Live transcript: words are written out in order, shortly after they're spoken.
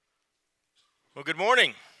Well, good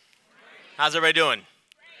morning. How's everybody doing?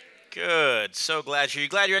 Good. So glad you're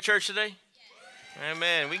at church today?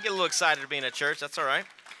 Amen. We get a little excited being at church. That's all right.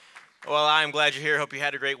 Well, I'm glad you're here. Hope you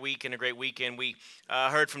had a great week and a great weekend. We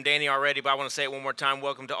heard from Danny already, but I want to say it one more time.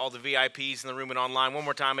 Welcome to all the VIPs in the room and online. One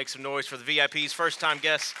more time, make some noise for the VIPs, first-time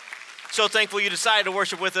guests. So thankful you decided to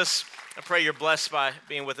worship with us. I pray you're blessed by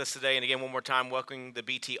being with us today. And again, one more time, welcoming the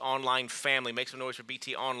BT Online family. Make some noise for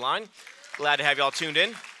BT Online. Glad to have you all tuned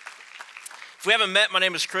in. If we haven't met, my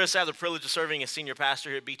name is Chris. I have the privilege of serving as senior pastor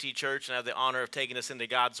here at BT Church, and I have the honor of taking us into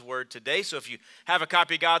God's Word today. So if you have a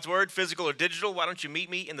copy of God's Word, physical or digital, why don't you meet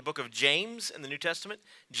me in the book of James in the New Testament?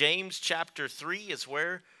 James chapter 3 is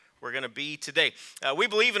where we're going to be today. We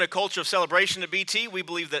believe in a culture of celebration at BT. We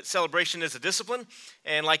believe that celebration is a discipline,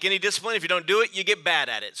 and like any discipline, if you don't do it, you get bad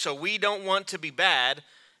at it. So we don't want to be bad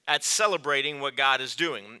at celebrating what God is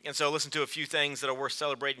doing. And so listen to a few things that are worth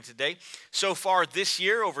celebrating today. So far this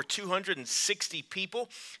year, over 260 people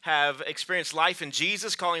have experienced life in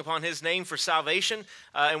Jesus, calling upon his name for salvation.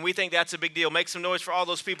 And we think that's a big deal. Make some noise for all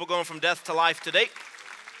those people going from death to life today.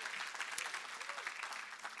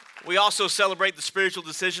 We also celebrate the spiritual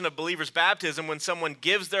decision of believers' baptism when someone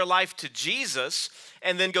gives their life to Jesus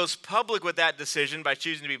and then goes public with that decision by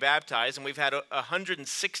choosing to be baptized. And we've had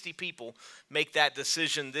 160 people make that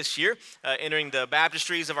decision this year, entering the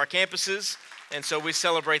baptistries of our campuses. And so we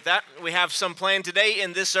celebrate that. We have some planned today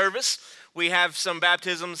in this service. We have some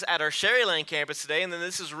baptisms at our Sherryland campus today. And then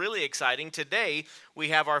this is really exciting. Today, we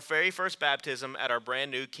have our very first baptism at our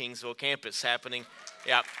brand new Kingsville campus happening.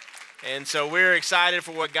 Yeah. And so we're excited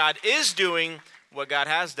for what God is doing, what God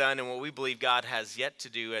has done, and what we believe God has yet to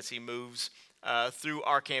do as he moves through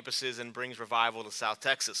our campuses and brings revival to South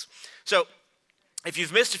Texas. So if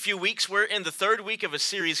you've missed a few weeks, we're in the third week of a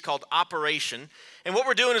series called Operation. And what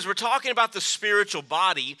we're doing is we're talking about the spiritual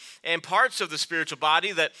body and parts of the spiritual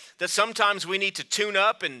body that sometimes we need to tune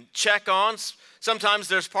up and check on. Sometimes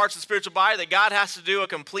there's parts of the spiritual body that God has to do a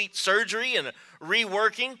complete surgery and a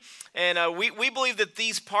reworking. And we believe that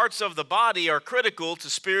these parts of the body are critical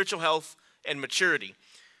to spiritual health and maturity.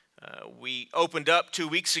 We opened up 2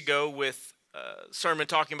 weeks ago with a sermon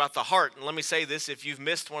talking about the heart. And let me say this, if you've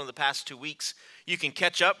missed one of the past 2 weeks, you can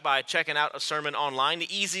catch up by checking out a sermon online.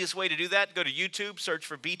 The easiest way to do that, go to YouTube, search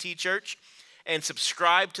for BT Church, and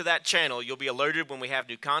subscribe to that channel. You'll be alerted when we have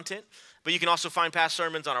new content. But you can also find past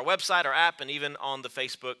sermons on our website, our app, and even on the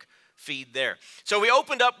Facebook feed there. So we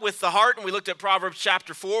opened up with the heart, and we looked at Proverbs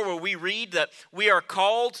chapter 4, where we read that we are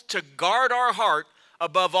called to guard our heart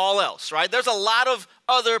above all else, right? There's a lot of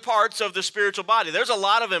other parts of the spiritual body. There's a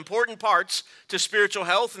lot of important parts to spiritual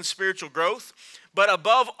health and spiritual growth. But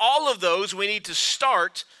above all of those, we need to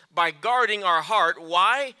start by guarding our heart.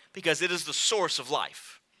 Why? Because it is the source of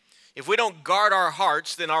life. If we don't guard our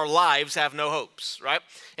hearts, then our lives have no hopes, right?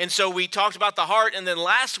 And so we talked about the heart, and then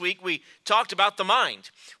last week we talked about the mind.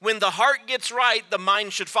 When the heart gets right, the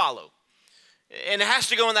mind should follow. And it has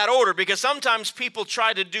to go in that order, because sometimes people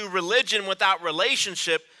try to do religion without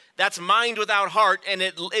relationship. That's mind without heart, and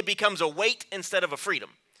it becomes a weight instead of a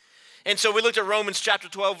freedom. And so we looked at Romans chapter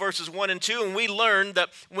 12, verses 1 and 2, and we learned that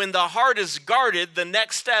when the heart is guarded, the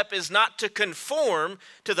next step is not to conform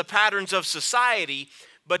to the patterns of society,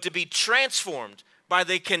 but to be transformed by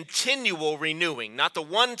the continual renewing, not the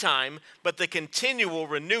one time, but the continual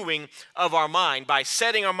renewing of our mind, by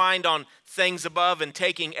setting our mind on things above and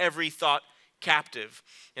taking every thought captive.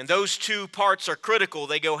 And those two parts are critical.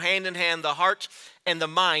 They go hand in hand, the heart and the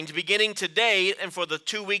mind. Beginning today and for the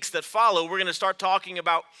 2 weeks that follow, we're going to start talking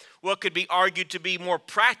about what could be argued to be more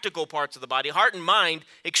practical parts of the body. Heart and mind,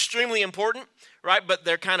 extremely important, right? But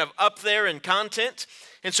they're kind of up there in content.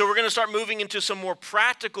 And so we're going to start moving into some more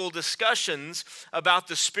practical discussions about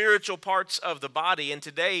the spiritual parts of the body. And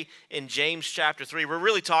today in James chapter 3, we're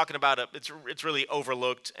really talking about it's really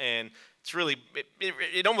overlooked, and it's really,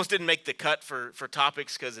 it almost didn't make the cut for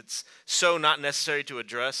topics because it's so not necessary to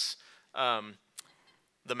address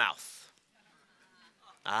the mouth.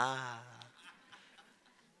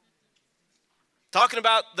 Talking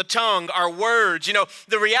about the tongue, our words. You know,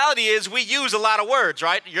 the reality is we use a lot of words,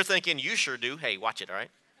 right? You're thinking, you sure do. Hey, watch it, all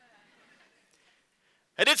right?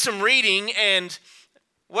 I did some reading, and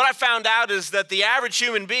what I found out is that the average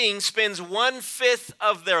human being spends 1/5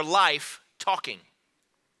 of their life talking.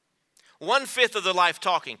 1/5 of their life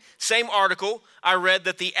talking. Same article, I read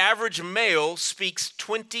that the average male speaks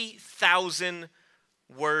 20,000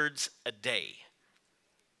 words a day.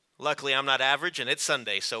 Luckily, I'm not average, and it's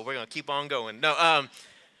Sunday, so we're going to keep on going. No,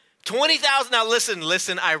 20,000. Now,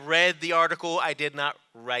 listen, I read the article. I did not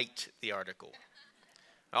write the article.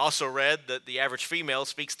 I also read that the average female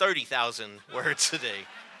speaks 30,000 words a day.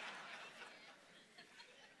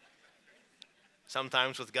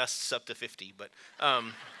 sometimes with gusts up to 50. But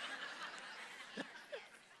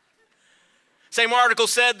same article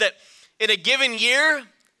said that in a given year,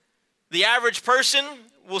 the average person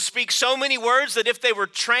will speak so many words that if they were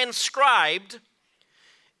transcribed,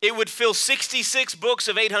 it would fill 66 books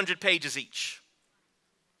of 800 pages each.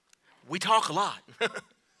 We talk a lot.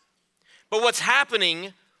 But what's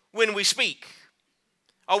happening when we speak?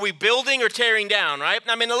 Are we building or tearing down, right?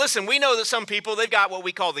 I mean, listen, we know that some people, they've got what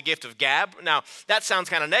we call the gift of gab. Now, that sounds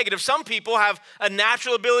kind of negative. Some people have a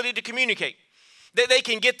natural ability to communicate. They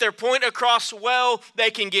can get their point across well.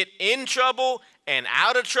 They can get in trouble and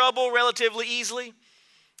out of trouble relatively easily.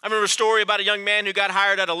 I remember a story about a young man who got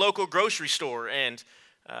hired at a local grocery store, and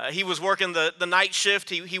he was working the night shift.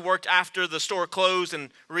 He worked after the store closed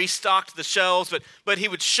and restocked the shelves, but he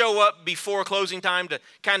would show up before closing time to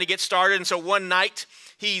kind of get started. And so one night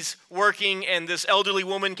he's working, and this elderly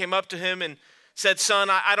woman came up to him and said, "Son,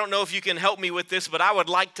 I don't know if you can help me with this, but I would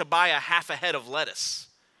like to buy a half a head of lettuce."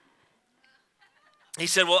 He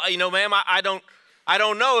said, "Well, ma'am, I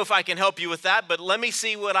don't know if I can help you with that, but let me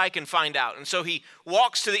see what I can find out." And so he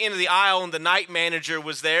walks to the end of the aisle, and the night manager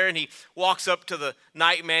was there, and he walks up to the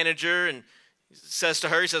night manager and says to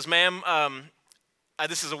her, he says, "Ma'am,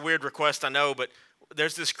 this is a weird request, I know, but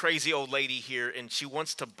there's this crazy old lady here, and she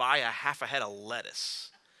wants to buy a half a head of lettuce."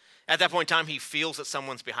 At that point in time, he feels that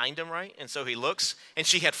someone's behind him, right? And so he looks, and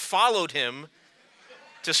she had followed him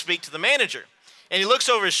to speak to the manager. And he looks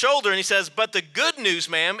over his shoulder and he says, "But the good news,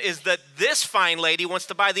 ma'am, is that this fine lady wants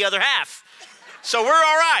to buy the other half. So we're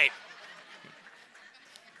all right."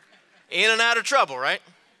 In and out of trouble, right?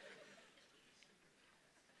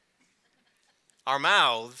 Our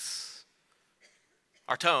mouths,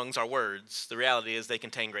 our tongues, our words, the reality is they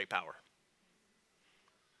contain great power.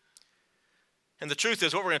 And the truth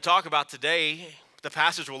is, what we're going to talk about today, the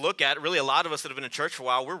passage we'll look at, really a lot of us that have been in church for a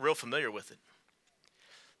while, we're real familiar with it.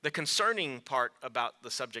 The concerning part about the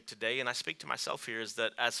subject today, and I speak to myself here, is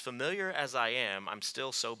that as familiar as I am, I'm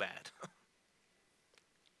still so bad.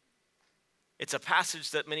 It's a passage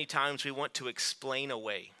that many times we want to explain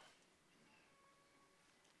away.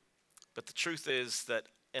 But the truth is that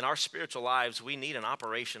in our spiritual lives, we need an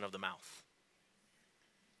operation of the mouth.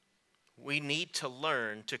 We need to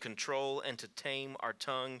learn to control and to tame our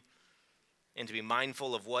tongue and to be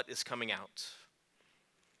mindful of what is coming out.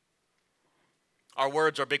 Our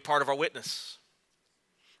words are a big part of our witness.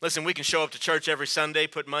 Listen, we can show up to church every Sunday,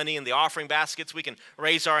 put money in the offering baskets. We can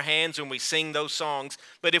raise our hands when we sing those songs.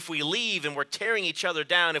 But if we leave and we're tearing each other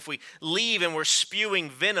down, if we leave and we're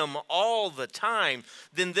spewing venom all the time,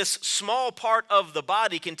 then this small part of the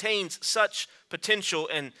body contains such potential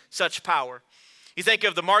and such power. You think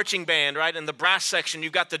of the marching band, right? In the brass section,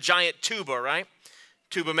 you've got the giant tuba, right?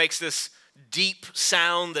 Tuba makes this deep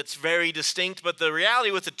sound that's very distinct. But the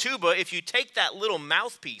reality with the tuba, if you take that little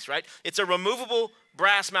mouthpiece, right? It's a removable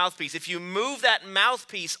brass mouthpiece. If you move that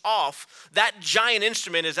mouthpiece off, that giant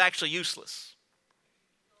instrument is actually useless.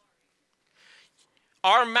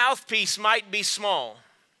 Our mouthpiece might be small.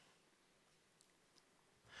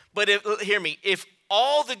 But hear me, if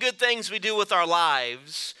all the good things we do with our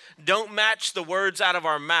lives don't match the words out of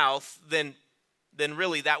our mouth, then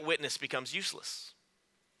really that witness becomes useless.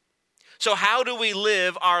 So how do we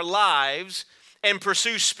live our lives and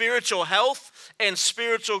pursue spiritual health and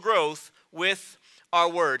spiritual growth with our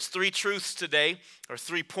words? 3 truths today, or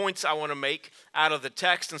 3 points I want to make out of the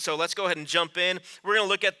text. And so let's go ahead and jump in. We're going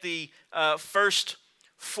to look at the first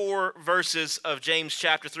 4 verses of James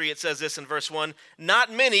chapter 3. It says this in verse 1,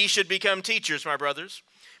 "Not many should become teachers, my brothers,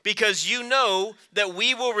 because you know that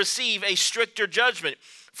we will receive a stricter judgment.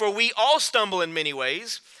 For we all stumble in many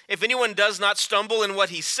ways. If anyone does not stumble in what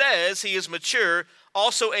he says, he is mature,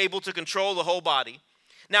 also able to control the whole body.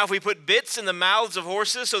 Now, if we put bits in the mouths of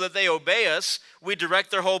horses so that they obey us, we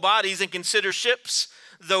direct their whole bodies. And consider ships.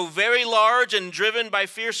 Though very large and driven by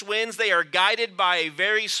fierce winds, they are guided by a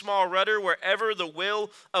very small rudder wherever the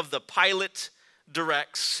will of the pilot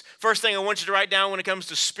directs." First thing I want you to write down when it comes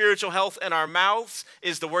to spiritual health in our mouths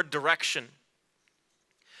is the word direction.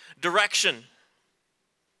 Direction.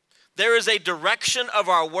 There is a direction of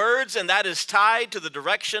our words, and that is tied to the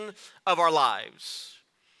direction of our lives.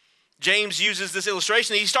 James uses this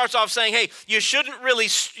illustration. He starts off saying, hey, you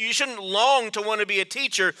shouldn't long to want to be a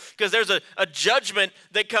teacher because there's a judgment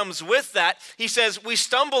that comes with that. He says, we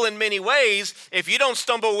stumble in many ways. If you don't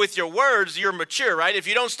stumble with your words, you're mature, right? If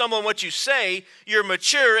you don't stumble in what you say, you're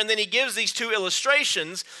mature. And then he gives these 2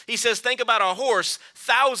 illustrations. He says, think about a horse,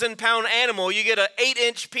 1,000-pound animal. You get an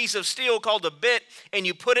 8-inch piece of steel called a bit, and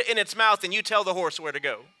you put it in its mouth, and you tell the horse where to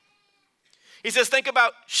go. He says, think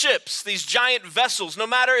about ships, these giant vessels. No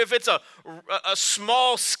matter if it's a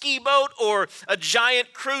small ski boat or a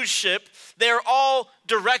giant cruise ship, they're all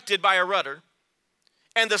directed by a rudder.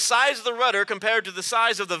 And the size of the rudder compared to the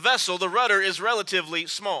size of the vessel, the rudder is relatively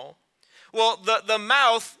small. Well, the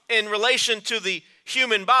mouth in relation to the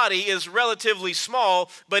human body is relatively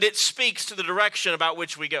small, but it speaks to the direction about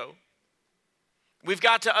which we go. We've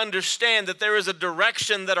got to understand that there is a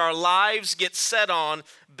direction that our lives get set on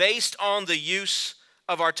based on the use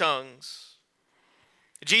of our tongues.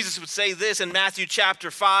 Jesus would say this in Matthew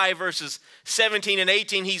chapter 5, verses 17 and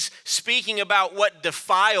 18. He's speaking about what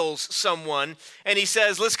defiles someone. And he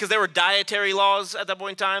says, listen, because there were dietary laws at that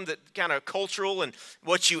point in time that kind of cultural, and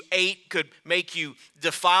what you ate could make you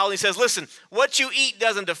defiled. He says, listen, what you eat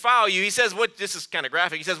doesn't defile you. He says, this is kind of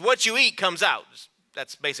graphic. He says, what you eat comes out.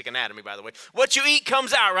 That's basic anatomy, by the way. What you eat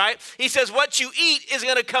comes out, right? He says what you eat is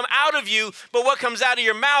going to come out of you, but what comes out of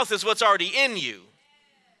your mouth is what's already in you.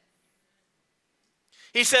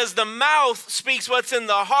 He says the mouth speaks what's in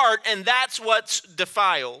the heart, and that's what's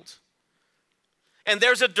defiled. And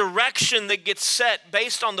there's a direction that gets set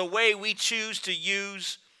based on the way we choose to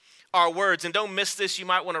use our words. And don't miss this, you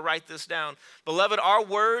might want to write this down. Beloved, our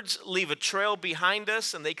words leave a trail behind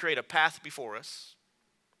us, and they create a path before us.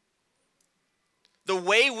 The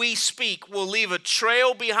way we speak will leave a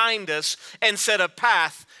trail behind us and set a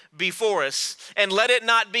path before us. And let it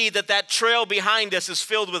not be that that trail behind us is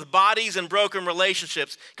filled with bodies and broken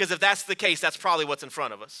relationships, because if that's the case, that's probably what's in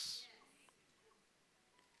front of us.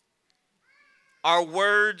 Our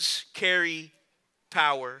words carry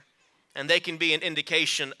power, and they can be an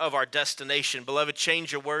indication of our destination. Beloved,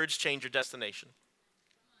 change your words, change your destination.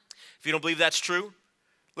 If you don't believe that's true,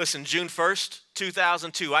 listen, June 1st,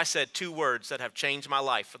 2002, I said 2 words that have changed my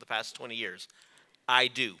life for the past 20 years. I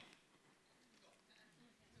do.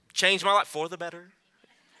 Changed my life for the better.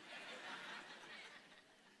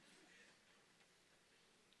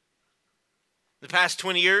 The past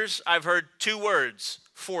 20 years, I've heard 2 words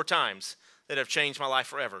 4 times that have changed my life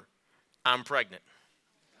forever. I'm pregnant.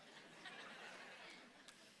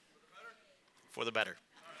 For the better.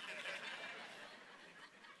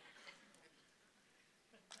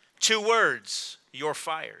 2 words, you're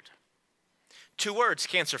fired. 2 words,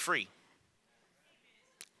 cancer-free.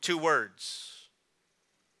 2 words,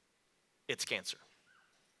 it's cancer.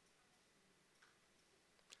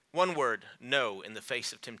 1 word, no, in the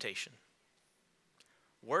face of temptation.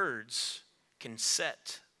 Words can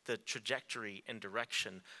set the trajectory and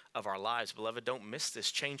direction of our lives. Beloved, don't miss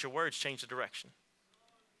this. Change your words, change the direction.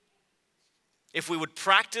 If we would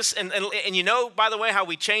practice, and you know, by the way, how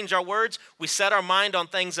we change our words, we set our mind on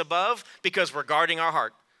things above because we're guarding our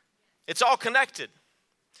heart. It's all connected.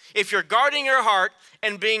 If you're guarding your heart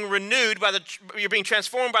and being renewed you're being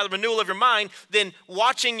transformed by the renewal of your mind, then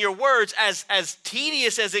watching your words, as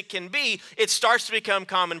tedious as it can be, it starts to become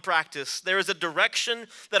common practice. There is a direction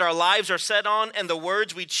that our lives are set on, and the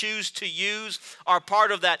words we choose to use are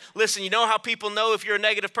part of that. Listen, you know how people know if you're a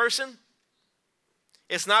negative person?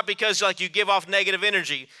 It's not because you give off negative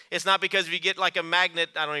energy. It's not because if you get like a magnet.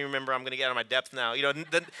 I don't even remember. I'm going to get out of my depth now.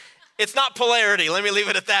 It's not polarity. Let me leave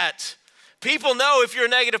it at that. People know if you're a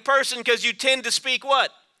negative person because you tend to speak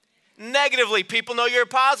what? Negatively. People know you're a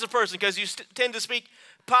positive person because you tend to speak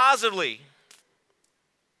positively.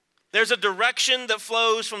 There's a direction that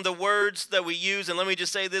flows from the words that we use. And let me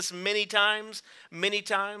just say this, many times,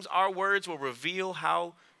 our words will reveal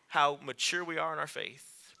how mature we are in our faith.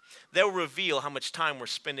 They'll reveal how much time we're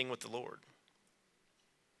spending with the Lord.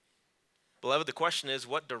 Beloved, the question is,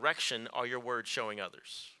 what direction are your words showing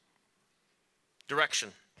others?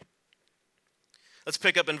 Direction. Let's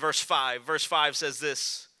pick up in verse 5. Verse 5 says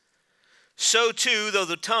this: So too, though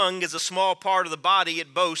the tongue is a small part of the body,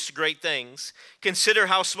 it boasts great things. Consider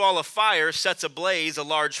how small a fire sets ablaze a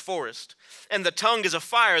large forest. And the tongue is a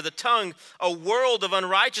fire. The tongue, a world of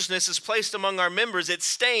unrighteousness, is placed among our members. It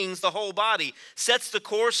stains the whole body, sets the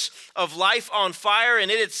course of life on fire,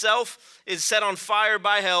 and it itself is set on fire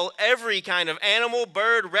by hell. Every kind of animal,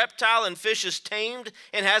 bird, reptile, and fish is tamed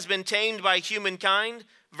and has been tamed by humankind.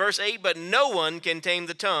 Verse 8, but no one can tame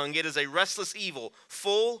the tongue. It is a restless evil,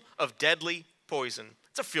 full of deadly poison.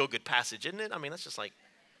 It's a feel-good passage, isn't it? I mean, that's just like...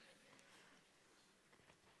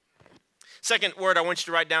 Second word I want you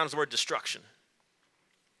to write down is the word destruction.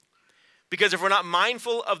 Because if we're not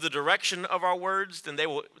mindful of the direction of our words, then they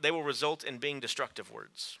will result in being destructive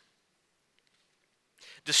words.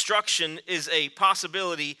 Destruction is a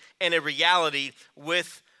possibility and a reality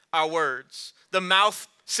with our words. The mouth,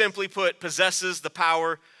 simply put, possesses the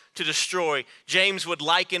power to destroy. James would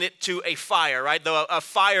liken it to a fire, right? Though a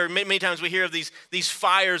fire, many times we hear of these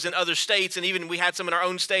fires in other states, and even we had some in our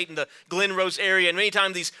own state in the Glen Rose area, and many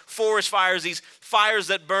times these forest fires, these fires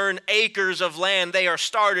that burn acres of land, they are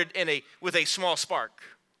started with a small spark.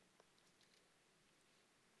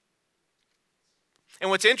 And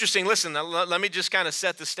what's interesting, listen, let me just kind of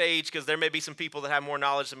set the stage, because there may be some people that have more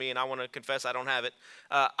knowledge than me, and I want to confess I don't have it.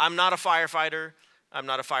 I'm not a firefighter. I'm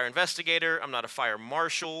not a fire investigator. I'm not a fire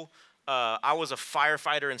marshal. I was a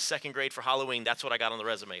firefighter in second grade for Halloween. That's what I got on the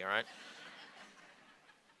resume, all right?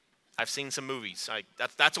 I've seen some movies.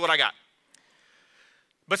 That's what I got.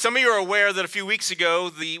 But some of you are aware that a few weeks ago,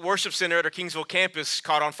 the worship center at our Kingsville campus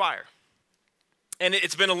caught on fire. And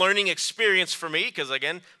it's been a learning experience for me because,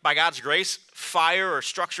 again, by God's grace, fire or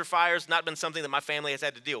structure fire has not been something that my family has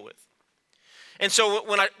had to deal with. And so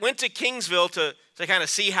when I went to Kingsville to kind of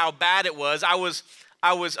see how bad it was, I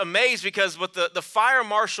was amazed, because what the fire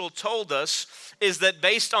marshal told us is that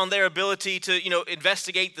based on their ability to,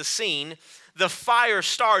 investigate the scene, the fire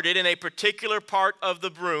started in a particular part of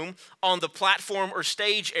the room on the platform or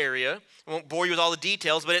stage area. I won't bore you with all the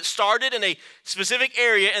details, but it started in a specific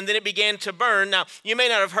area and then it began to burn. Now, you may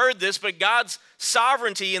not have heard this, but God's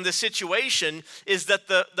sovereignty in this situation is that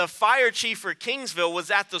the fire chief for Kingsville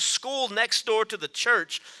was at the school next door to the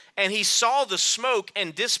church, and he saw the smoke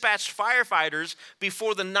and dispatched firefighters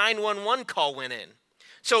before the 911 call went in.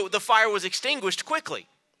 So the fire was extinguished quickly.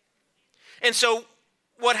 And so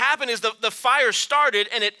what happened is the fire started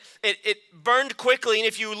and it burned quickly. And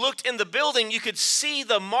if you looked in the building, you could see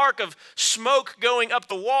the mark of smoke going up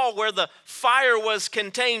the wall where the fire was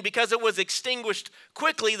contained. Because it was extinguished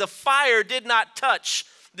quickly, the fire did not touch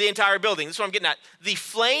the entire building. This is what I'm getting at. The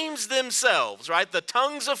flames themselves, right? The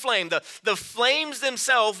tongues of flame, the flames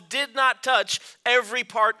themselves did not touch every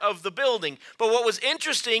part of the building. But what was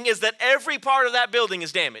interesting is that every part of that building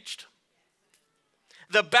is damaged.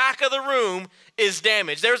 The back of the room is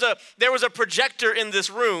damaged. There was a projector in this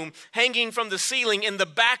room hanging from the ceiling in the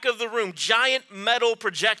back of the room, giant metal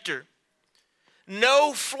projector.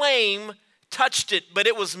 No flame touched it, but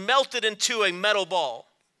it was melted into a metal ball.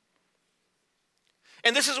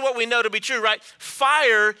 And this is what we know to be true, right?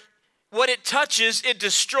 Fire, what it touches, it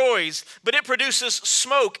destroys, but it produces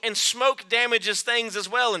smoke, and smoke damages things as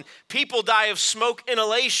well, and people die of smoke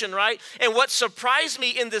inhalation, right? And what surprised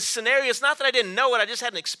me in this scenario, it's not that I didn't know it, I just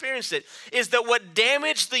hadn't experienced it, is that what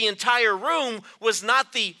damaged the entire room was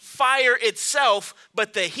not the fire itself,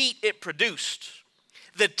 but the heat it produced.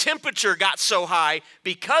 The temperature got so high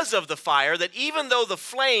because of the fire that even though the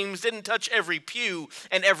flames didn't touch every pew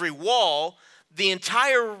and every wall, the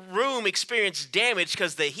entire room experienced damage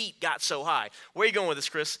because the heat got so high. Where are you going with this,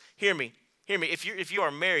 Chris? Hear me. If you are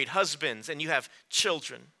married, husbands, and you have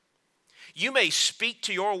children, you may speak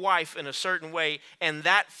to your wife in a certain way, and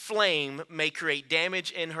that flame may create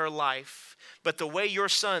damage in her life. But the way your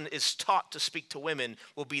son is taught to speak to women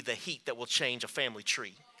will be the heat that will change a family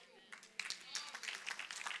tree.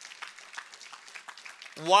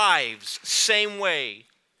 Wives, same way.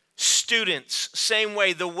 Students, same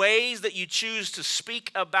way. The ways that you choose to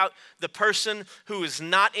speak about the person who is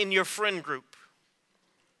not in your friend group.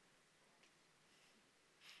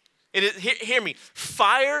 Hear me.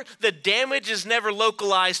 Fire, the damage is never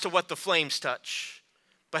localized to what the flames touch,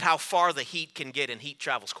 but how far the heat can get, and heat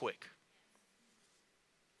travels quick.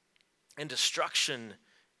 And destruction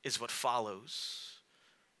is what follows.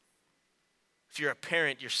 If you're a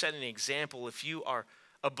parent, you're setting an example. If you are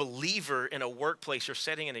a believer in a workplace, you're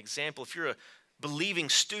setting an example. If you're a believing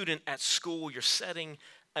student at school, you're setting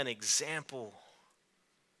an example.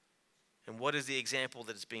 And what is the example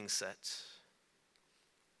that is being set?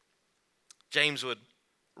 James would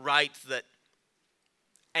write that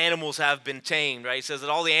animals have been tamed, right? He says that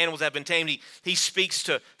all the animals have been tamed. He speaks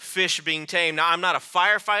to fish being tamed. Now, I'm not a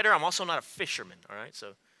firefighter. I'm also not a fisherman, all right?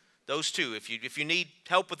 So those two, if you need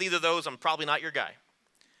help with either of those, I'm probably not your guy.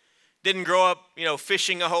 Didn't grow up,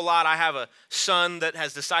 fishing a whole lot. I have a son that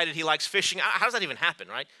has decided he likes fishing. How does that even happen,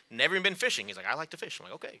 right? Never even been fishing. He's like, I like to fish. I'm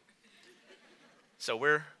like, okay. So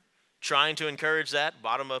we're trying to encourage that.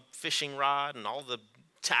 Bought him a fishing rod and all the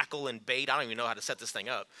tackle and bait. I don't even know how to set this thing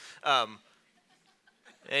up. And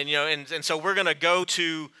so we're going to go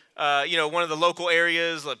to, one of the local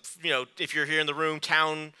areas, if you're here in the room,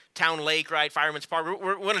 town lake, right? Fireman's Park.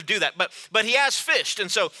 We're going to do that. But he has fished. And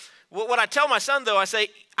so what I tell my son, though, I say,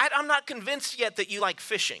 I'm not convinced yet that you like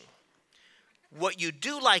fishing. What you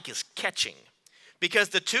do like is catching. Because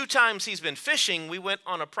the 2 times he's been fishing, we went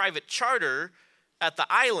on a private charter at the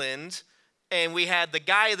island, and we had the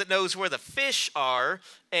guy that knows where the fish are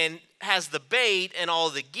and has the bait and all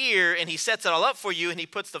the gear, and he sets it all up for you, and he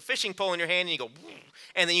puts the fishing pole in your hand, and you go,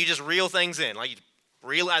 and then you just reel things in. Like, you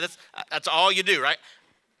reel, that's all you do, right?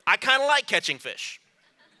 I kind of like catching fish.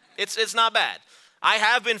 It's not bad. I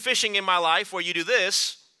have been fishing in my life where you do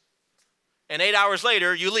this, and 8 hours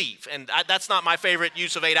later, you leave. And that's not my favorite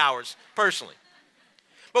use of 8 hours, personally.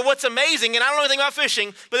 But what's amazing, and I don't know anything about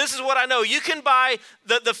fishing, but this is what I know. You can buy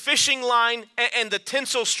the fishing line and the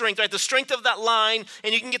tensile strength, right? The strength of that line,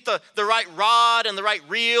 and you can get the right rod and the right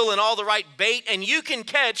reel and all the right bait, and you can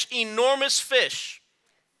catch enormous fish.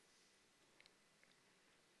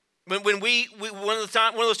 When one of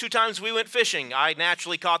those 2 times we went fishing, I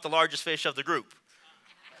naturally caught the largest fish of the group.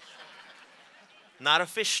 Not a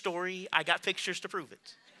fish story. I got pictures to prove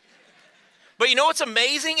it. But you know what's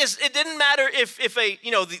amazing is it didn't matter if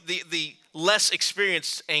the less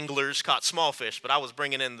experienced anglers caught small fish, but I was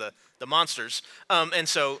bringing in the monsters. And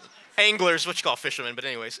so anglers, what you call fishermen, but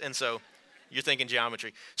anyways, and so you're thinking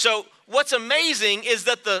geometry. So what's amazing is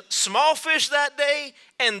that the small fish that day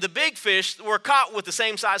and the big fish were caught with the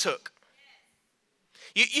same size hook.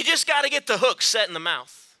 You just got to get the hook set in the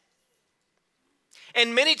mouth.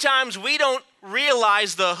 And many times we don't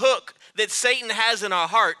realize the hook that Satan has in our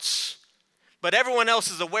hearts, but everyone else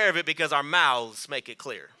is aware of it because our mouths make it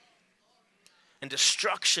clear. And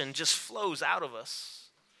destruction just flows out of us.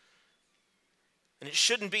 And it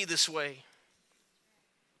shouldn't be this way.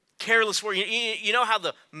 Careless words. You know how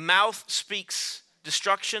the mouth speaks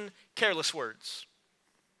destruction? Careless words.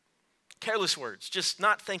 Careless words. Just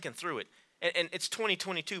not thinking through it. And it's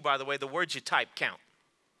 2022, by the way. The words you type count.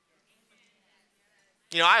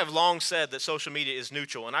 You know, I have long said that social media is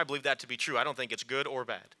neutral, and I believe that to be true. I don't think it's good or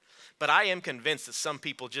bad. But I am convinced that some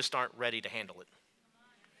people just aren't ready to handle it.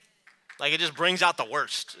 Like, it just brings out the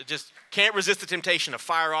worst. It just can't resist the temptation to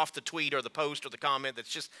fire off the tweet or the post or the comment that's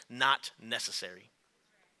just not necessary.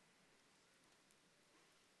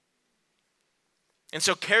 And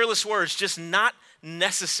so careless words, just not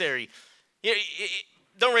necessary.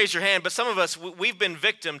 Don't raise your hand, but some of us, we've been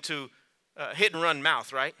victim to hit and run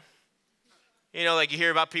mouth, right? You know, like you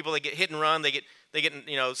hear about people that get hit and run. They get,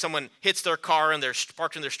 someone hits their car and they're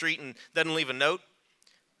parked in their street and doesn't leave a note.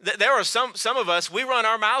 There are some of us, we run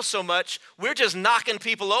our mouth so much, we're just knocking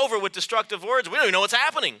people over with destructive words. We don't even know what's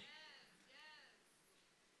happening.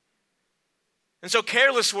 And so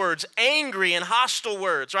careless words, angry and hostile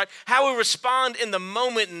words, right? How we respond in the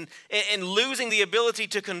moment and losing the ability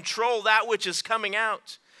to control that which is coming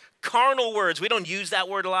out. Carnal words, we don't use that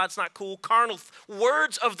word a lot, it's not cool. Carnal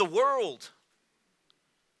words of the world.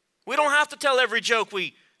 We don't have to tell every joke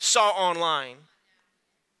we saw online.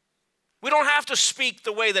 We don't have to speak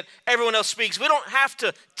the way that everyone else speaks. We don't have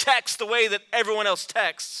to text the way that everyone else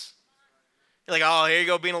texts. You're like, oh, here you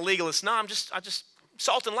go being a legalist. No, I just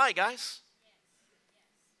salt and light, guys.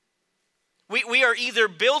 We are either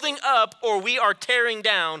building up or we are tearing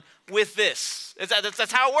down with this.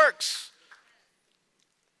 That's how it works.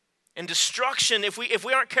 And destruction, if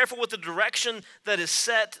we aren't careful with the direction that is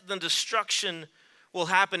set, then destruction will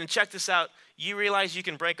happen. And check this out. You realize you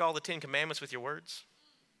can break all the 10 commandments with your words?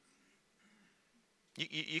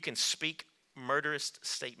 You can speak murderous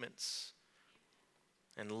statements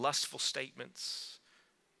and lustful statements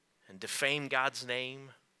and defame God's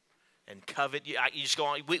name and covet. You just go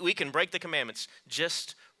on. We can break the commandments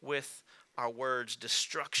just with our words.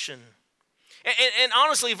 Destruction. And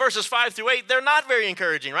honestly, verses 5 through 8, they're not very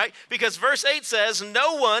encouraging, right? Because verse 8 says,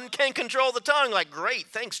 no one can control the tongue. Like, great,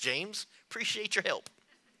 thanks, James. Appreciate your help.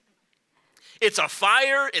 It's a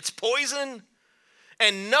fire, it's poison,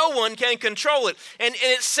 and no one can control it. And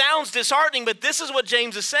it sounds disheartening, but this is what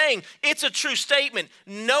James is saying. It's a true statement.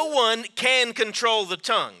 No one can control the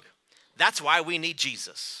tongue. That's why we need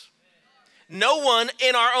Jesus. No one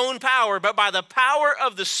in our own power, but by the power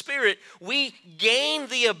of the Spirit, we gain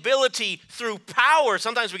the ability through power.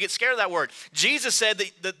 Sometimes we get scared of that word. Jesus said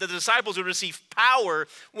that the disciples would receive power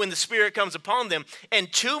when the Spirit comes upon them.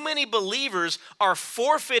 And too many believers are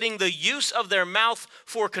forfeiting the use of their mouth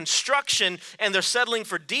for construction, and they're settling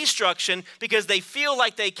for destruction because they feel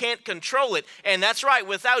like they can't control it. And that's right,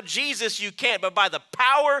 without Jesus, you can't. But by the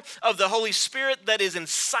power of the Holy Spirit that is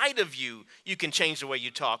inside of you, you can change the way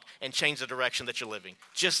you talk and change the direction that you're living.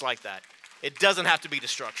 Just like that. It doesn't have to be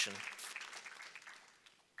destruction.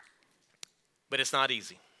 But it's not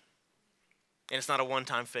easy. And it's not a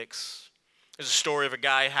one-time fix. There's a story of a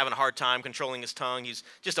guy having a hard time controlling his tongue. He's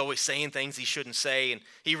just always saying things he shouldn't say. And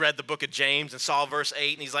he read the book of James and saw verse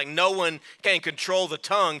 8. And he's like, no one can control the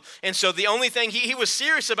tongue. And so the only thing, he was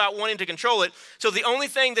serious about wanting to control it. So the only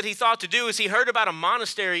thing that he thought to do is he heard about a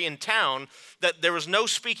monastery in town that there was no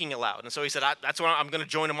speaking allowed. And so he said, that's why I'm going to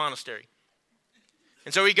join a monastery.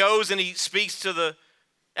 And so he goes and he speaks to the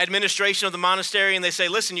administration of the monastery. And they say,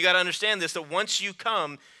 listen, you got to understand this, that once you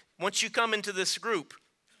come into this group,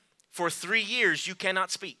 for 3 years, you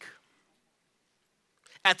cannot speak.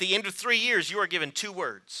 At the end of 3 years, you are given 2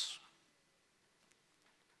 words.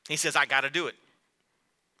 He says, I got to do it.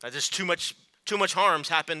 Just too much harm's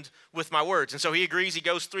happened with my words. And so he agrees. He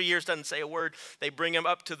goes 3 years, doesn't say a word. They bring him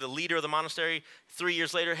up to the leader of the monastery. 3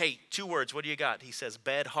 years later, hey, 2 words. What do you got? He says,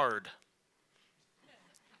 bed hard.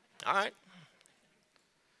 All right.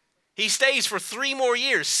 He stays for 3 more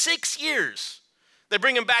years, 6 years. They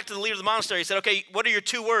bring him back to the leader of the monastery. He said, okay, what are your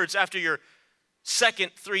 2 words after your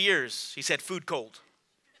second 3 years? He said, food cold.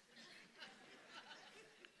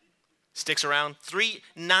 Sticks around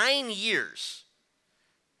 9 years.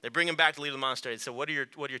 They bring him back to the leader of the monastery. They said, what are your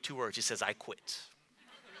 2 words? He says, I quit.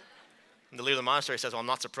 And the leader of the monastery says, well, I'm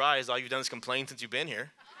not surprised. All you've done is complain since you've been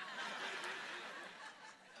here.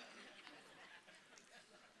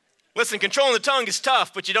 Listen, controlling the tongue is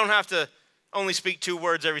tough, but you don't have to only speak 2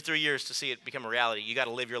 words every 3 years to see it become a reality. You got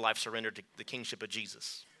to live your life surrendered to the kingship of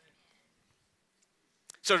Jesus.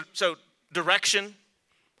 So direction,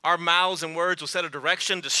 our mouths and words will set a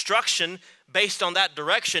direction. Destruction based on that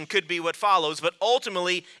direction could be what follows, but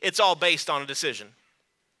ultimately it's all based on a decision.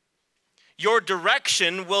 Your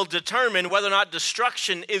direction will determine whether or not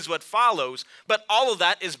destruction is what follows, but all of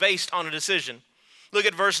that is based on a decision. Look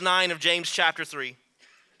at verse 9 of James chapter 3.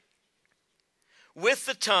 With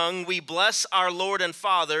the tongue we bless our Lord and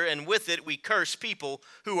Father, and with it we curse people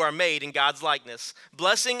who are made in God's likeness.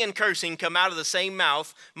 Blessing and cursing come out of the same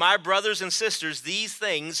mouth. My brothers and sisters, these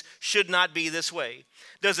things should not be this way.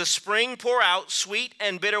 Does a spring pour out sweet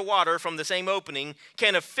and bitter water from the same opening?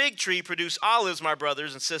 Can a fig tree produce olives, my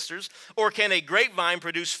brothers and sisters? Or can a grapevine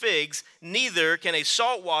produce figs? Neither can a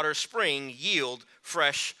saltwater spring yield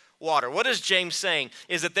fresh water. What is James saying?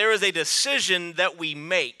 Is that there is a decision that we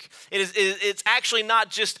make. It's actually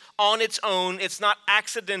not just on its own. It's not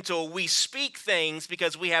accidental. We speak things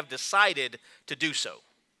because we have decided to do so.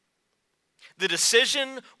 The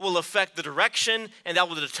decision will affect the direction, and that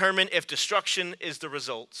will determine if destruction is the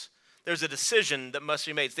result. There's a decision that must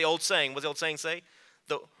be made. It's the old saying. What's the old saying say?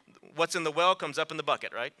 What's in the well comes up in the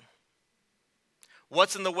bucket, right?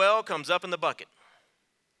 What's in the well comes up in the bucket.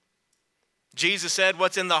 Jesus said,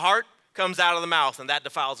 what's in the heart comes out of the mouth, and that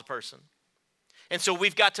defiles a person. And so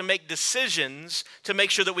we've got to make decisions to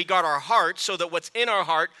make sure that we guard our hearts so that what's in our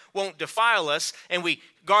heart won't defile us, and we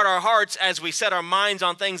guard our hearts as we set our minds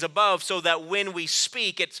on things above so that when we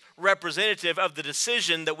speak, it's representative of the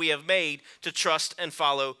decision that we have made to trust and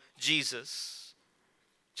follow Jesus.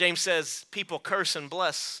 James says people curse and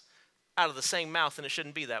bless out of the same mouth, and it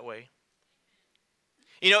shouldn't be that way.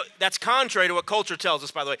 You know, that's contrary to what culture tells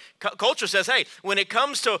us, by the way. Culture says, hey, when it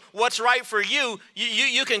comes to what's right for you,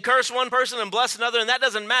 you can curse one person and bless another, and that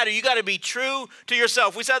doesn't matter. You got to be true to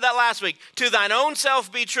yourself. We said that last week. To thine own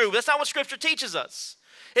self be true. But that's not what Scripture teaches us.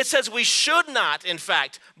 It says we should not, in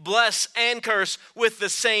fact, bless and curse with the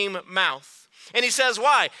same mouth. And he says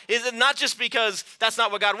why? Is it not just because that's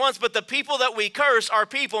not what God wants, but the people that we curse are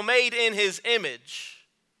people made in his image.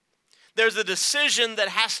 There's a decision that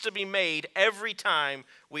has to be made every time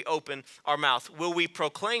we open our mouth. Will we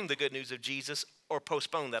proclaim the good news of Jesus or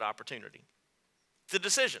postpone that opportunity? It's a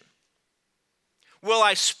decision. Will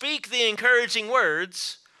I speak the encouraging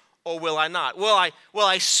words or will I not? Will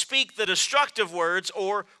I speak the destructive words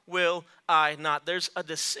or will I not? There's a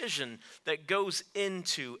decision that goes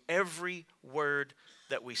into every word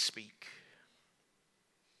that we speak.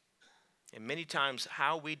 And many times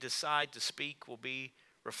how we decide to speak will be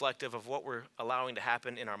reflective of what we're allowing to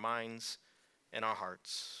happen in our minds and our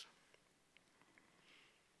hearts.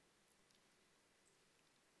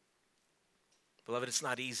 Beloved, it's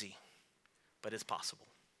not easy, but it's possible.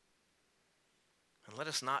 And let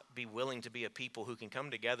us not be willing to be a people who can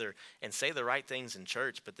come together and say the right things in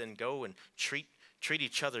church, but then go and treat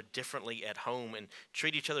each other differently at home and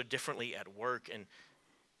treat each other differently at work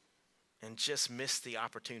and just miss the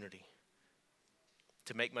opportunity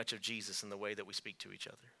to make much of Jesus in the way that we speak to each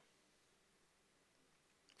other.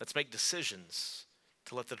 Let's make decisions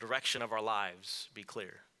to let the direction of our lives be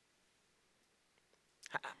clear.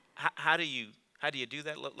 How do you do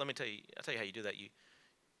that? Let me tell you. I'll tell you how you do that. You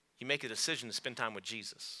make a decision to spend time with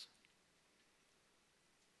Jesus.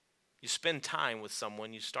 You spend time with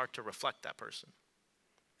someone, you start to reflect that person.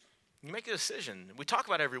 You make a decision. We talk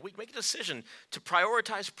about it every week. Make a decision to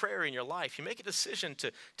prioritize prayer in your life. You make a decision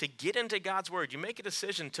to get into God's word. You make a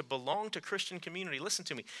decision to belong to Christian community. Listen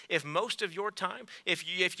to me. If most of your time,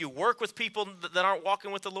 if you work with people that aren't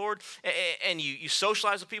walking with the Lord, and you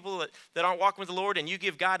socialize with people that aren't walking with the Lord, and you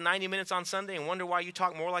give God 90 minutes on Sunday and wonder why you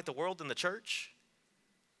talk more like the world than the church,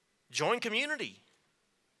 join community.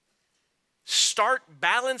 Start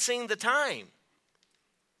balancing the time.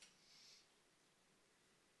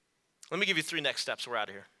 Let me give you 3 next steps. We're out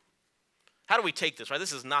of here. How do we take this, right?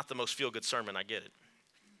 This is not the most feel-good sermon, I get it.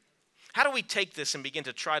 How do we take this and begin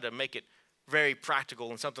to try to make it very practical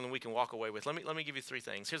and something that we can walk away with? Let me give you 3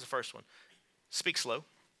 things. Here's the first one. Speak slow.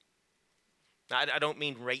 Now, I don't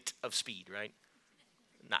mean rate of speed, right?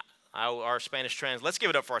 Our Spanish let's give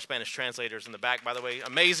it up for our Spanish translators in the back, by the way.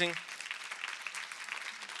 Amazing.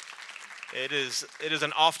 It is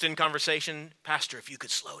an often conversation. Pastor, if you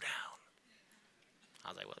could slow down. I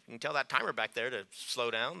was like, well, you can tell that timer back there to slow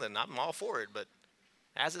down, then I'm all for it. But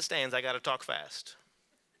as it stands, I got to talk fast.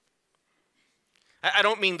 I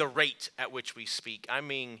don't mean the rate at which we speak. I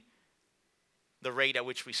mean the rate at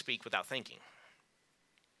which we speak without thinking.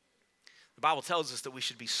 The Bible tells us that we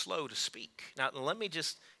should be slow to speak. Now, let me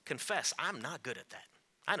just confess, I'm not good at that.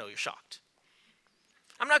 I know you're shocked.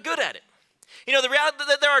 I'm not good at it. You know, the reality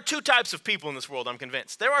that there are 2 types of people in this world, I'm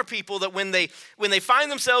convinced. There are people that when they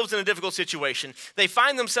find themselves in a difficult situation, they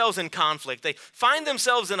find themselves in conflict, they find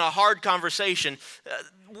themselves in a hard conversation.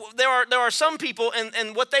 There are some people,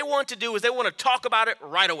 and what they want to do is they want to talk about it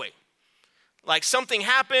right away. Like something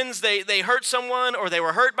happens, they hurt someone, or they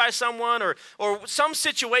were hurt by someone, or some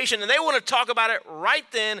situation, and they want to talk about it right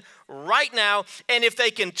then, right now. And if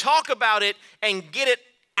they can talk about it and get it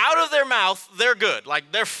out of their mouth, they're good.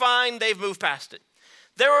 Like they're fine, they've moved past it.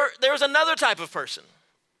 There's another type of person.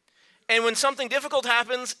 And when something difficult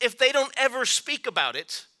happens, if they don't ever speak about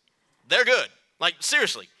it, they're good. Like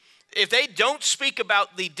seriously, if they don't speak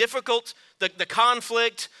about the difficult, the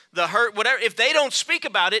conflict, the hurt, whatever, if they don't speak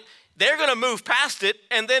about it, they're going to move past it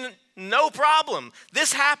and then no problem.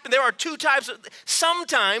 This happened. There are 2 types of,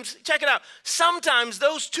 sometimes, check it out, sometimes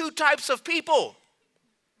those 2 types of people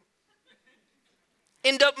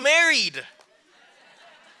end up married.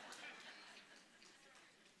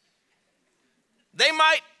 They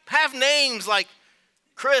might have names like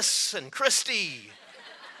Chris and Christy.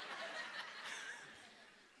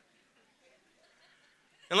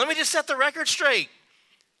 And let me just set the record straight.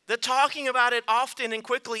 That talking about it often and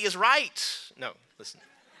quickly is right. No, listen.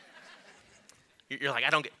 You're like, I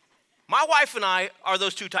don't get. My wife and I are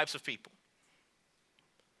those 2 types of people.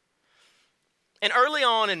 And early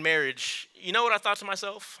on in marriage, you know what I thought to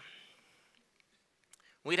myself?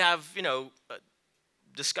 We'd have, a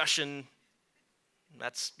discussion.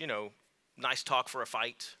 That's, nice talk for a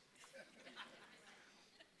fight.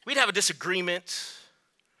 We'd have a disagreement.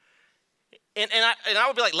 And I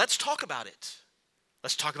would be like, let's talk about it.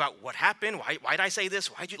 Let's talk about what happened. Why did I say this?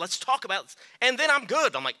 Let's talk about it. And then I'm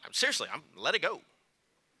good. I'm like, seriously, let it go.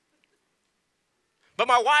 But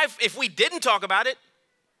my wife, if we didn't talk about it,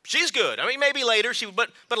 she's good. I mean, maybe later, but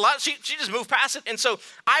a lot, she just moved past it. And so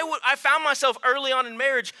I found myself early on in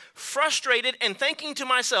marriage frustrated and thinking to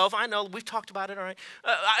myself, I know we've talked about it, all right.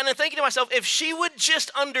 And I'm thinking to myself, if she would just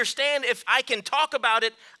understand, if I can talk about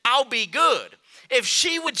it, I'll be good. If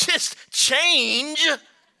she would just change.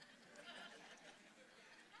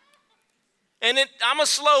 And I'm a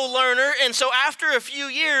slow learner, and so after a few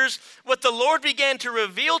years, what the Lord began to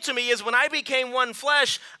reveal to me is when I became one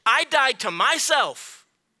flesh, I died to myself.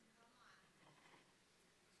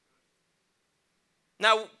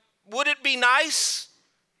 Now, would it be nice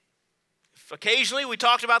if occasionally we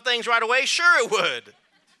talked about things right away? Sure it would.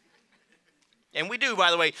 And we do,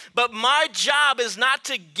 by the way. But my job is not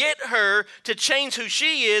to get her to change who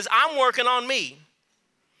she is. I'm working on me.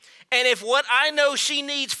 And if what I know she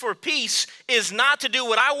needs for peace is not to do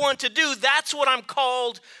what I want to do, that's what I'm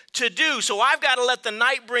called to do. So I've got to let the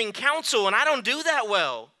night bring counsel, and I don't do that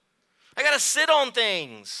well. I got to sit on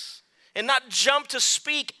things and not jump to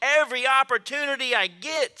speak every opportunity I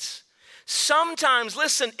get. Sometimes,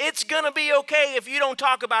 listen, it's going to be okay if you don't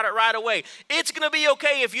talk about it right away. It's going to be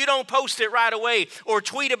okay if you don't post it right away or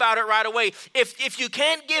tweet about it right away. If you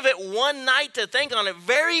can't give it one night to think on it,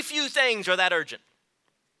 very few things are that urgent.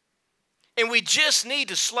 And we just need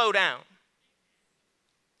to slow down.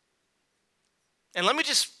 And let me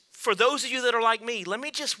just, for those of you that are like me, let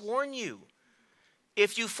me just warn you.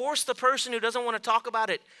 If you force the person who doesn't want to talk about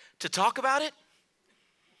it to talk about it,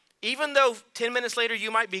 even though 10 minutes later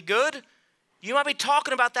you might be good, you might be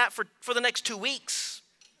talking about that for the next 2 weeks.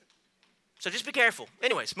 So just be careful.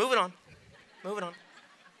 Anyways, moving on.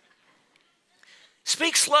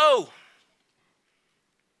 Speak slow.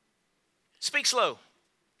 Speak slow.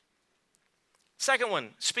 Second one,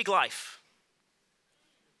 speak life.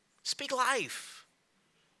 Speak life.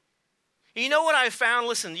 You know what I found?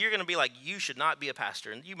 Listen, you're going to be like, you should not be a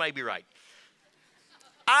pastor, and you may be right.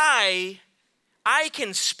 I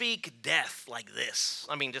can speak death like this.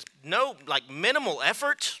 I mean, just no, like minimal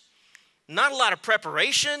effort, not a lot of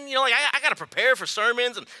preparation. You know, like I got to prepare for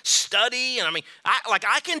sermons and study, and I mean,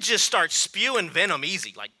 I can just start spewing venom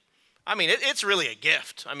easy. Like, I mean, it's really a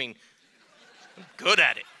gift. I mean, I'm good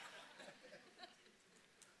at it.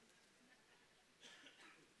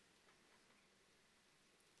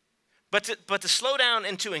 But to slow down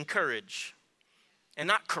and to encourage and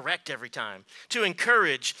not correct every time, to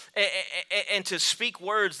encourage and to speak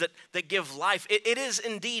words that give life, it is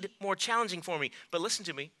indeed more challenging for me. But listen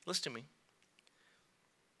to me.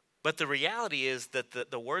 But the reality is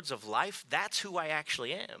that the words of life, that's who I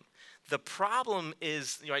actually am. The problem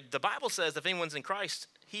is, right, the Bible says if anyone's in Christ,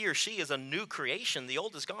 he or she is a new creation. The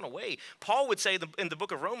old has gone away. Paul would say in the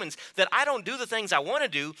book of Romans that I don't do the things I want to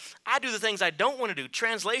do. I do the things I don't want to do.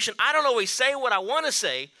 Translation, I don't always say what I want to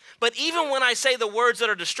say, but even when I say the words that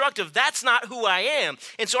are destructive, that's not who I am.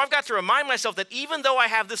 And so I've got to remind myself that even though I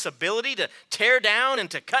have this ability to tear down and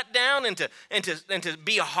to cut down and to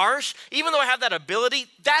be harsh, even though I have that ability,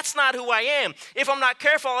 that's not who I am. If I'm not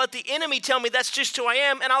careful, I'll let the enemy tell me that's just who I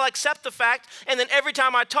am, and I'll accept the fact, and then every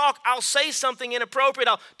time I talk, I'll say something inappropriate.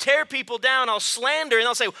 I'll tear people down, I'll slander, and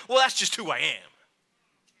I'll say, well, that's just who I am.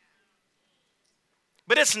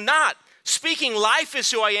 But it's not. Speaking life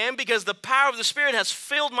is who I am because the power of the Spirit has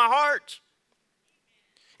filled my heart.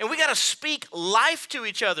 And we got to speak life to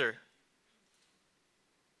each other.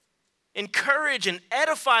 Encourage and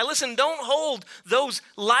edify. Listen, don't hold those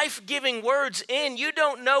life-giving words in. You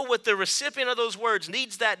don't know what the recipient of those words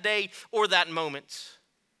needs that day or that moment.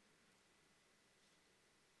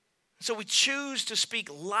 So we choose to speak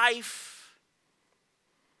life.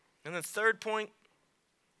 And the third point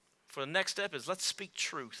for the next step is let's speak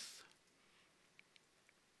truth.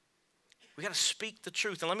 We got to speak the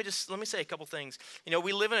truth. And let me say a couple things. You know,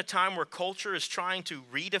 we live in a time where culture is trying to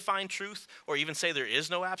redefine truth or even say there is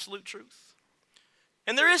no absolute truth.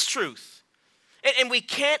 And there is truth. And we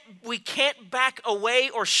can't back away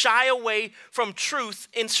or shy away from truth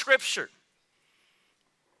in Scripture.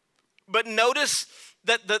 But notice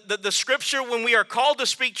that the Scripture, when we are called to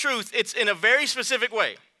speak truth, it's in a very specific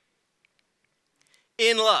way.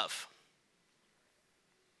 In love.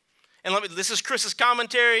 And this is Chris's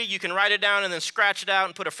commentary. You can write it down and then scratch it out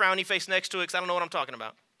and put a frowny face next to it because I don't know what I'm talking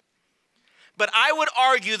about. But I would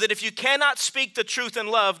argue that if you cannot speak the truth in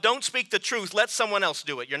love, don't speak the truth. Let someone else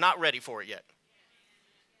do it. You're not ready for it yet.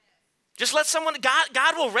 Just let someone,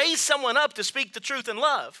 God will raise someone up to speak the truth in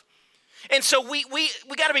love. And so we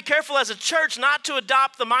got to be careful as a church not to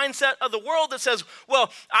adopt the mindset of the world that says,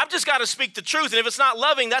 well, I've just got to speak the truth, and if it's not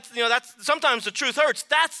loving, that's sometimes the truth hurts.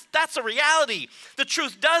 That's a reality. The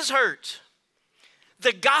truth does hurt.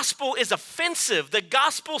 The gospel is offensive. The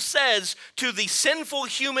gospel says to the sinful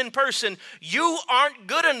human person, you aren't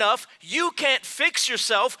good enough, you can't fix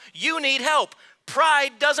yourself, you need help.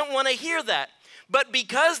 Pride doesn't want to hear that. But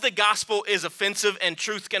because the gospel is offensive and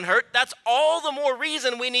truth can hurt, that's all the more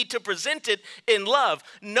reason we need to present it in love.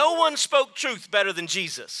 No one spoke truth better than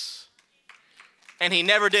Jesus. And he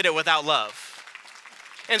never did it without love.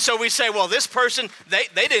 And so we say, well, this person,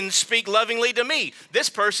 they didn't speak lovingly to me. This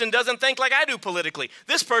person doesn't think like I do politically.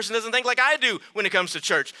 This person doesn't think like I do when it comes to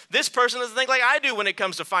church. This person doesn't think like I do when it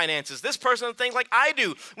comes to finances. This person doesn't think like I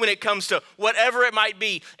do when it comes to whatever it might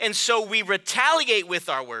be. And so we retaliate with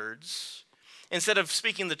our words instead of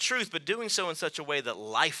speaking the truth, but doing so in such a way that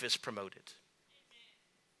life is promoted.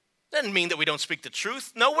 Doesn't mean that we don't speak the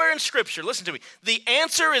truth. Nowhere in Scripture, listen to me, the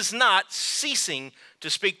answer is not ceasing to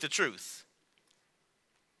speak the truth.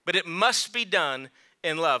 But it must be done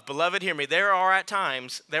in love. Beloved, hear me, there are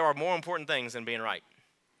more important things than being right.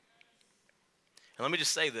 And let me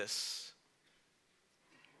just say this.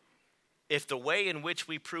 If the way in which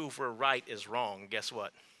we prove we're right is wrong, guess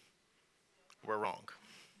what? We're wrong.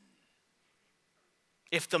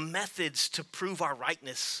 If the methods to prove our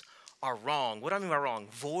rightness are wrong, what do I mean by wrong?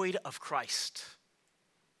 Void of Christ.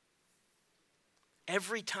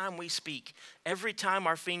 Every time we speak, every time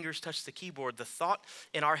our fingers touch the keyboard, the thought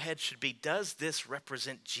in our head should be, does this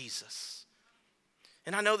represent Jesus?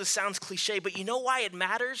 And I know this sounds cliche, but you know why it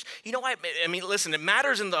matters? You know why? Listen, it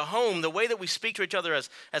matters in the home, the way that we speak to each other as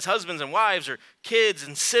husbands and wives or kids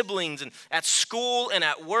and siblings and at school and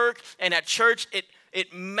at work and at church.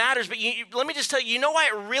 It matters, but let me just tell you, you know why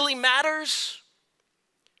it really matters?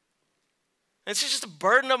 And it's just a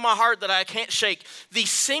burden of my heart that I can't shake. The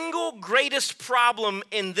single greatest problem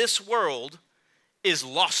in this world is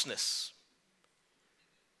lostness.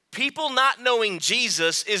 People not knowing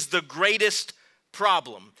Jesus is the greatest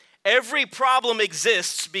problem. Every problem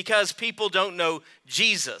exists because people don't know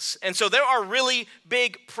Jesus. And so there are really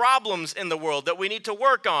big problems in the world that we need to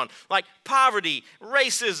work on, like poverty,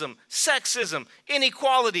 racism, sexism,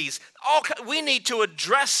 inequalities. We need to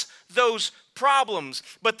address those problems,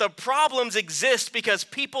 but the problems exist because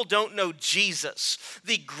people don't know Jesus.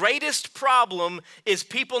 The greatest problem is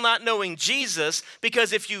people not knowing Jesus,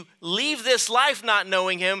 because if you leave this life not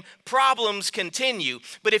knowing him, problems continue.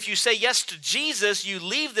 But if you say yes to Jesus, you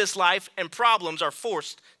leave this life and problems are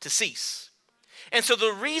forced to cease. And so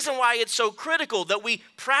the reason why it's so critical that we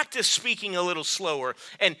practice speaking a little slower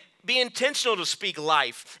and be intentional to speak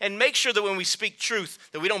life and make sure that when we speak truth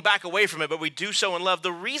that we don't back away from it, but we do so in love.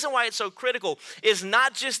 The reason why it's so critical is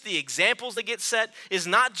not just the examples that get set, is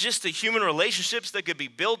not just the human relationships that could be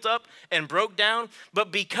built up and broke down,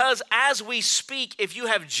 but because as we speak, if you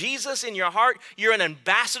have Jesus in your heart, you're an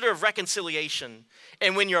ambassador of reconciliation.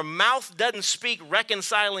 And when your mouth doesn't speak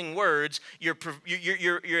reconciling words, you're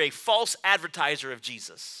a false advertiser of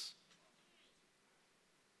Jesus.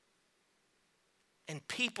 And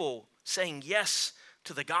people saying yes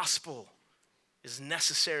to the gospel is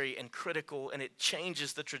necessary and critical, and it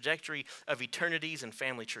changes the trajectory of eternities and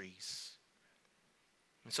family trees.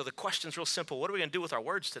 And so the question's real simple. What are we going to do with our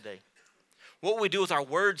words today? What will we do with our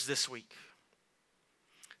words this week?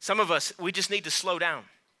 Some of us, we just need to slow down.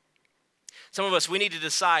 Some of us, we need to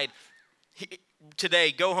decide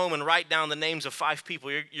today, go home and write down the names of 5 people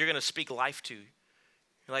you're going to speak life to. You're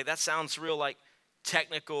like, that sounds real like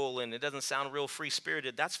technical and it doesn't sound real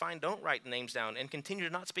free-spirited. That's fine. Don't write names down and continue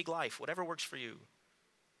to not speak life, whatever works for you.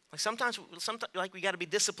 Like sometimes like we got to be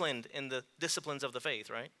disciplined in the disciplines of the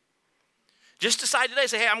faith, right? Just decide today,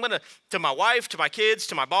 say, hey, I'm going to my wife, to my kids,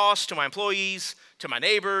 to my boss, to my employees, to my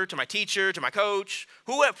neighbor, to my teacher, to my coach,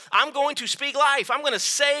 whoever, I'm going to speak life. I'm going to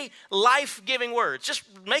say life-giving words. Just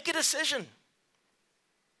make a decision.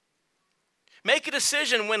 Make a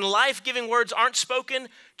decision when life-giving words aren't spoken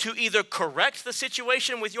to either correct the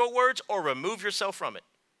situation with your words or remove yourself from it.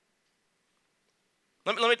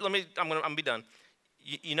 I'm gonna be done.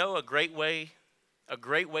 You know a great way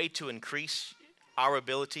to increase our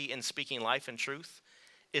ability in speaking life and truth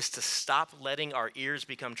is to stop letting our ears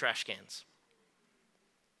become trash cans.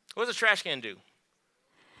 What does a trash can do?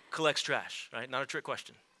 Collects trash, right? Not a trick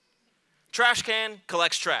question. Trash can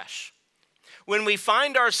collects trash. When we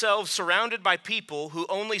find ourselves surrounded by people who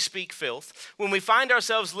only speak filth, when we find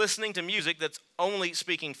ourselves listening to music that's only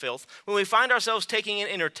speaking filth, when we find ourselves taking in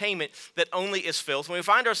entertainment that only is filth, when we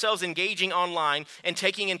find ourselves engaging online and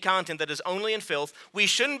taking in content that is only in filth, we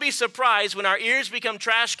shouldn't be surprised when our ears become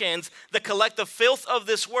trash cans that collect the filth of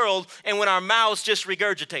this world and when our mouths just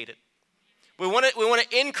regurgitate it. We want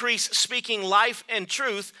to increase speaking life and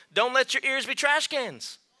truth. Don't let your ears be trash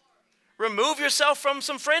cans. Remove yourself from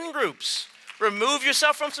some friend groups. Remove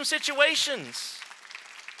yourself from some situations.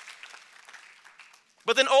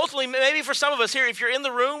 But then ultimately, maybe for some of us here, if you're in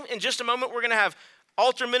the room, in just a moment, we're going to have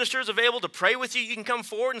altar ministers available to pray with you. You can come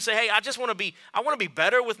forward and say, hey, I want to be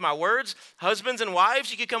better with my words. Husbands and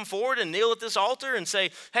wives, you can come forward and kneel at this altar and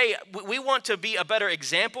say, hey, we want to be a better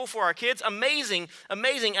example for our kids. Amazing.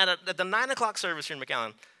 At the 9 o'clock service here in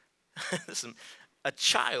McAllen, listen, a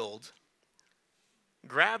child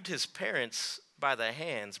grabbed his parents by the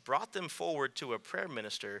hands, brought them forward to a prayer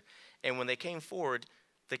minister, and when they came forward,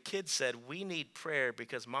 the kid said, we need prayer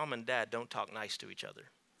because mom and dad don't talk nice to each other.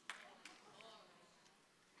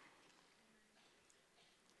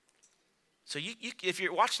 So if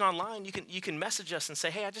you're watching online, you can message us and say,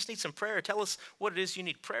 hey, I just need some prayer. Tell us what it is you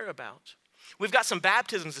need prayer about. We've got some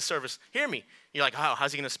baptisms this service. Hear me. You're like, oh,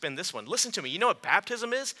 how's he going to spend this one? Listen to me. You know what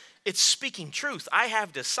baptism is? It's speaking truth. I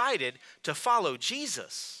have decided to follow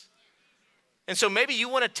Jesus. And so maybe you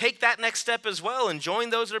want to take that next step as well and join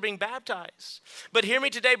those that are being baptized. But hear me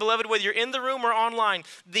today, beloved, whether you're in the room or online,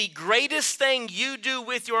 the greatest thing you do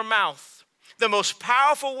with your mouth, the most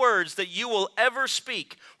powerful words that you will ever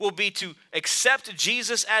speak will be to accept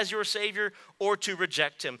Jesus as your Savior or to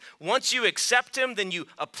reject him. Once you accept him, then you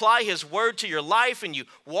apply his word to your life and you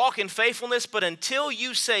walk in faithfulness. But until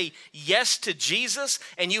you say yes to Jesus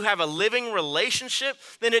and you have a living relationship,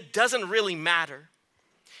 then it doesn't really matter.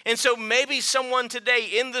 And so maybe someone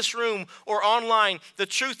today in this room or online, the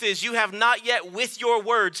truth is you have not yet with your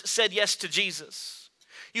words said yes to Jesus.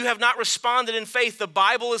 You have not responded in faith. The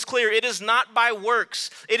Bible is clear. It is not by works.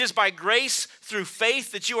 It is by grace through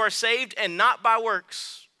faith that you are saved and not by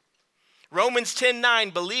works. Romans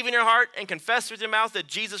 10:9, believe in your heart and confess with your mouth that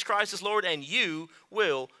Jesus Christ is Lord, and you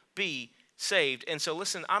will be saved. And so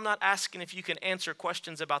listen, I'm not asking if you can answer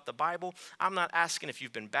questions about the Bible. I'm not asking if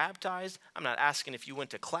you've been baptized. I'm not asking if you went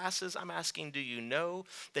to classes. I'm asking, do you know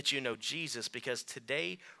that you know Jesus? Because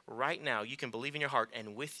today, right now, you can believe in your heart,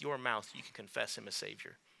 and with your mouth, you can confess him as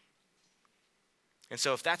Savior. And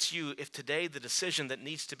so if that's you, if today the decision that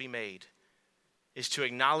needs to be made is to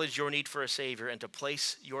acknowledge your need for a Savior and to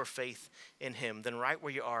place your faith in him, then right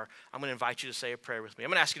where you are, I'm going to invite you to say a prayer with me. I'm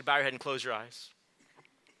going to ask you to bow your head and close your eyes.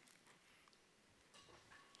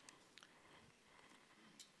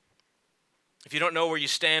 If you don't know where you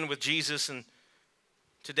stand with Jesus and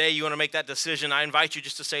today you want to make that decision, I invite you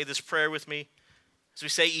just to say this prayer with me. As we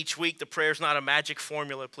say each week, the prayer is not a magic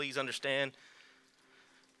formula, please understand.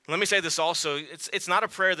 Let me say this also, it's not a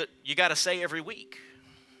prayer that you got to say every week.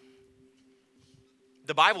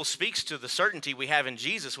 The Bible speaks to the certainty we have in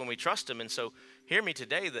Jesus when we trust him, and so hear me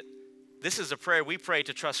today that this is a prayer we pray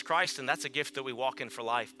to trust Christ, and that's a gift that we walk in for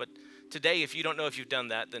life. But today, if you don't know if you've done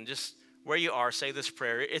that, then just where you are, say this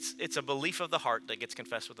prayer. It's a belief of the heart that gets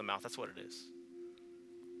confessed with the mouth. That's what it is.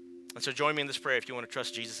 And so join me in this prayer if you want to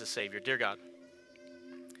trust Jesus as Savior. Dear God,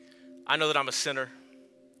 I know that I'm a sinner,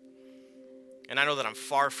 and I know that I'm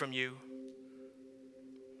far from you.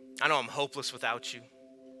 I know I'm hopeless without you.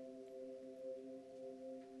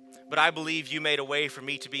 But I believe you made a way for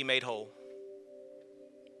me to be made whole.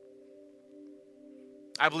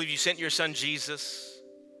 I believe you sent your son Jesus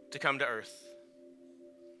to come to earth.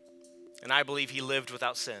 And I believe he lived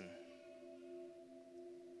without sin.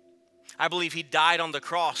 I believe he died on the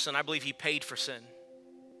cross, and I believe he paid for sin.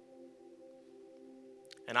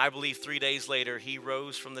 And I believe 3 days later he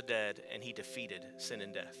rose from the dead and he defeated sin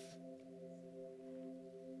and death.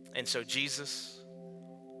 And so Jesus,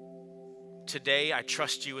 today I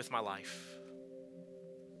trust you with my life.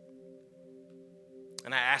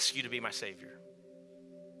 And I ask you to be my Savior.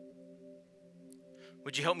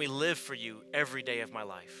 Would you help me live for you every day of my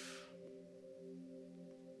life?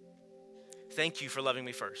 Thank you for loving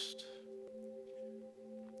me first.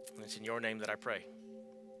 And it's in your name that I pray.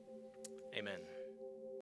 Amen.